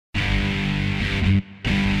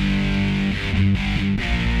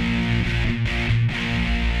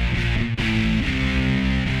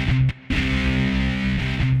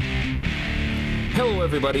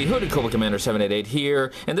everybody, Hooded Cobra Commander 788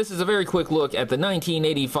 here, and this is a very quick look at the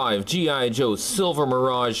 1985 G.I. Joe Silver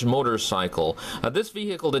Mirage motorcycle. This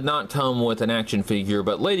vehicle did not come with an action figure,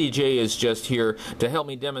 but Lady J is just here to help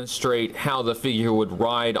me demonstrate how the figure would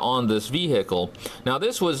ride on this vehicle. Now,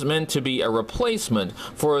 this was meant to be a replacement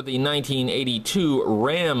for the 1982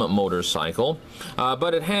 Ram motorcycle,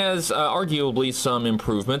 but it has arguably some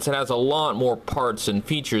improvements. It has a lot more parts and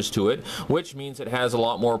features to it, which means it has a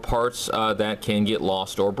lot more parts that can get lost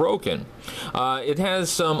or broken. It has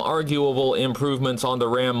some arguable improvements on the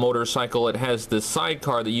Ram motorcycle. It has the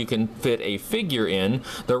sidecar that you can fit a figure in.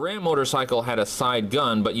 The Ram motorcycle had a side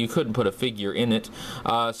gun, but you couldn't put a figure in it.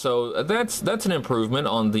 So that's an improvement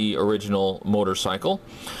on the original motorcycle.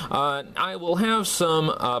 I will have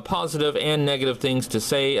some positive and negative things to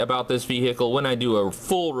say about this vehicle when I do a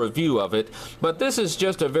full review of it, but this is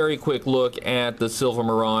just a very quick look at the Silver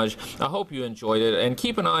Mirage. I hope you enjoyed it, and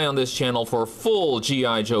keep an eye on this channel for full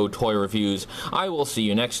G.I. Joe toy reviews. I will see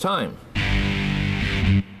you next time.